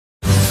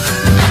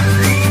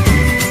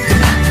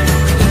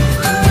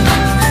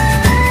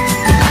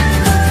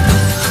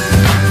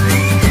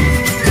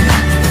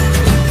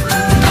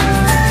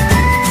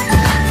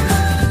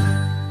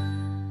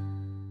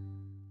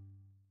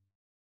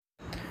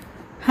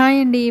Hi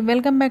అండి,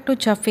 welcome back to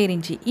chef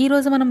Virinchi.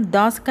 ఈరోజు మనం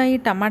దోసకాయ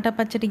టమాటా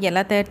పచ్చడి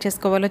ఎలా తయారు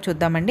చేసుకోవాలో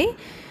చూద్దామండి.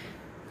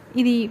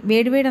 ఇది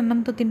వేడివేడి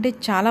అన్నంతో తింటే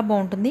చాలా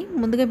బాగుంటుంది.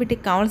 ముందుగా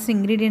వీటికి కావాల్సిన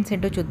ఇంగ్రీడియంట్స్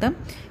ఏంటో చూద్దాం.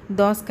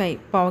 దోసకాయ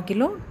పావు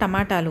కిలో,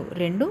 టమాటాలు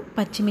 2,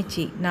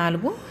 పచ్చిమిర్చి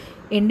 4,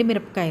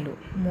 ఎండుమిరపకాయలు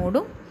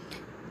 3,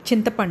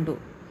 చింతపండు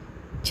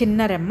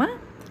చిన్న రెమ్మ,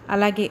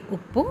 అలాగే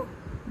ఉప్పు,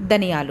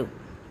 ధనియాలు.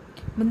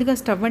 ముందుగా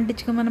స్టవ్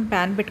అంటించుకొని మనం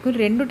ప్యాన్ పెట్టుకుని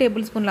 2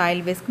 టేబుల్ స్పూన్ల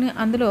ఆయిల్ వేసుకుని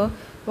అందులో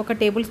 1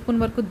 టేబుల్ స్పూన్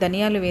వరకు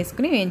ధనియాలు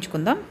వేసుకుని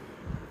వేయించుకుందాం.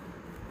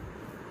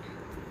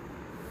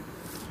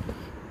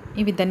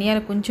 ఇవి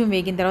ధనియాలు కొంచెం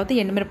వేగిన తర్వాత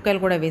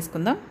ఎండుమిరపకాయలు కూడా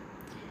వేసుకుందాం.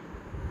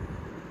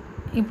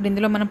 ఇప్పుడు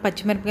ఇందులో మనం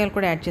పచ్చిమిరపకాయలు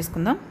కూడా యాడ్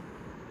చేసుకుందాం.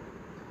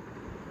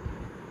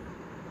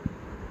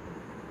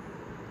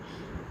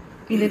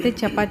 ఇదైతే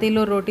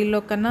చపాతీలో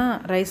రోటీల్లో కన్నా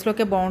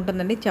రైస్లోకే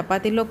బాగుంటుందండి.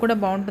 చపాతీలో కూడా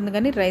బాగుంటుంది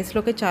కానీ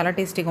రైస్లోకే చాలా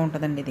టేస్టీగా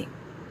ఉంటుందండి ఇది.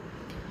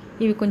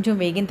 ఇవి కొంచెం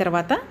వేగిన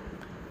తర్వాత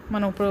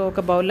మనం ఇప్పుడు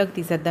ఒక బౌల్లోకి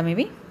తీసేద్దాం.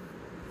 ఇవి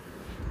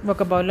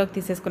ఒక బౌల్లోకి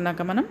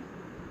తీసేసుకున్నాక మనం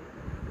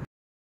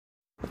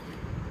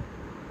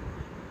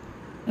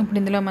ఇప్పుడు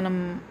ఇందులో మనం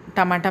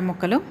టమాటా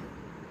ముక్కలు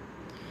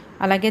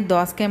అలాగే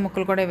దోసకాయ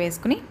ముక్కలు కూడా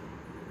వేసుకుని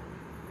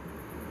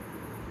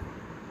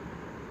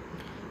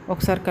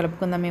ఒకసారి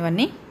కలుపుకుందాం.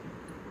 ఇవన్నీ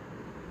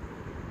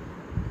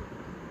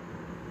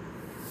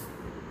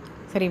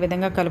సరే ఈ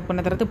విధంగా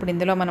కలుపుకున్న తర్వాత ఇప్పుడు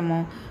ఇందులో మనము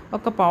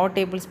 1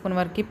 టేబుల్ స్పూన్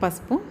వరకు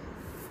పసుపు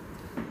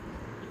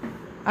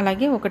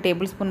అలాగే 1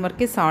 టేబుల్ స్పూన్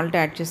వరకు సాల్ట్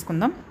యాడ్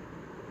చేసుకుందాం.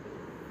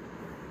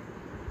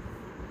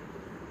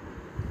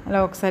 అలా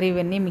ఒకసారి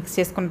ఇవన్నీ మిక్స్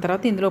చేసుకున్న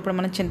తర్వాత ఇందులో ఇప్పుడు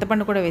మనం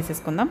చింతపండు కూడా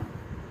వేసేసుకుందాం.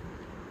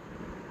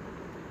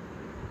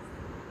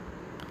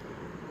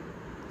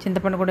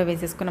 చింతపండు కూడా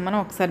వేసేసుకున్నాం. మనం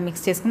ఒకసారి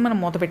మిక్స్ చేసుకుని మనం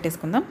మూత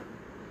పెట్టేసుకుందాం.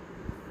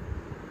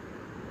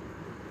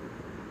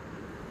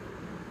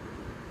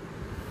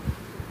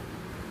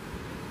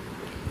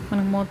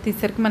 మనకు మూత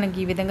తీసేసరికి మనకి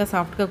ఈ విధంగా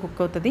సాఫ్ట్గా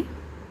కుక్ అవుతుంది.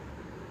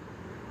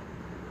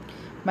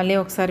 మళ్ళీ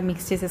ఒకసారి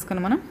మిక్స్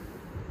చేసేసుకుని మనం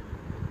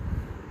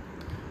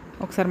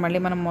ఒకసారి మళ్ళీ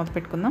మనం మూత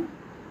పెట్టుకుందాం.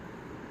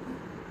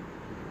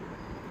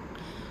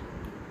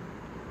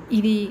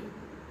 ఇది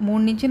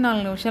 3 నుంచి 4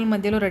 నిమిషాల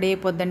మధ్యలో రెడీ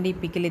అయిపోద్దండి ఈ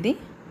పికిల్. ఇది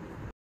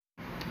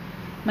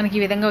మనకి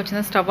ఈ విధంగా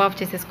వచ్చిన స్టవ్ ఆఫ్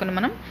చేసేసుకుని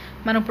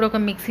మనం ఇప్పుడు ఒక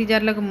మిక్సీ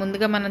జార్లోకి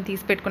ముందుగా మనం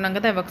తీసి పెట్టుకున్నాం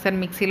కదా, అవి ఒకసారి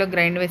మిక్సీలో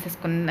గ్రైండ్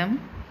వేసేసుకున్నాం.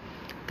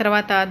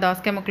 తర్వాత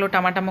దోసకాయ ముక్కలు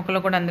టమాటా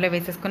ముక్కలు కూడా అందులో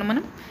వేసేసుకుని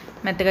మనం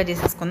మెత్తగా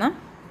చేసేసుకుందాం.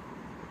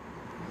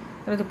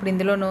 తర్వాత ఇప్పుడు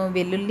ఇందులోనూ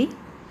వెల్లుల్లి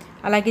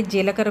అలాగే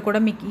జీలకర్ర కూడా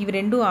మీకు ఇవి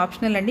 2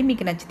 ఆప్షనల్ అండి,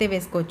 మీకు నచ్చితే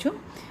వేసుకోవచ్చు.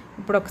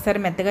 ఇప్పుడు ఒకసారి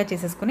మెత్తగా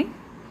చేసేసుకుని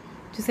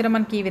చూసారా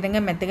మనకి ఈ విధంగా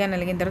మెత్తగా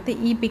నలిగిన తర్వాత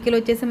ఈ పికిల్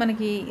వచ్చేసి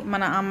మనకి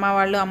మన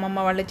అమ్మమ్మ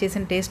వాళ్ళు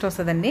చేసిన టేస్ట్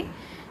వస్తుందండి.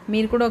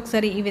 మీరు కూడా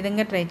ఒకసారి ఈ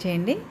విధంగా ట్రై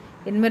చేయండి.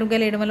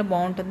 ఎండుమిరపకాయలు వేయడం వల్ల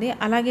బాగుంటుంది.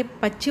 అలాగే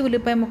పచ్చి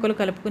ఉల్లిపాయ ముక్కలు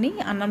కలుపుకొని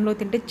అన్నంలో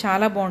తింటే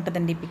చాలా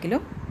బాగుంటుందండి ఈ పికిల్.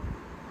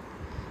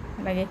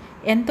 అలాగే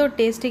ఎంతో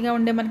టేస్టీగా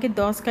ఉండే మనకి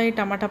దోసకాయ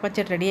టమాటా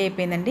పచ్చడి రెడీ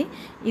అయిపోయిందండి.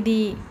 ఇది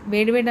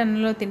వేడివేడి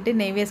అన్నంలో తింటే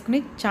నెయ్యి వేసుకుని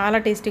చాలా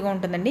టేస్టీగా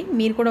ఉంటుందండి.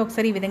 మీరు కూడా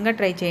ఒకసారి ఈ విధంగా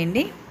ట్రై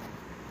చేయండి.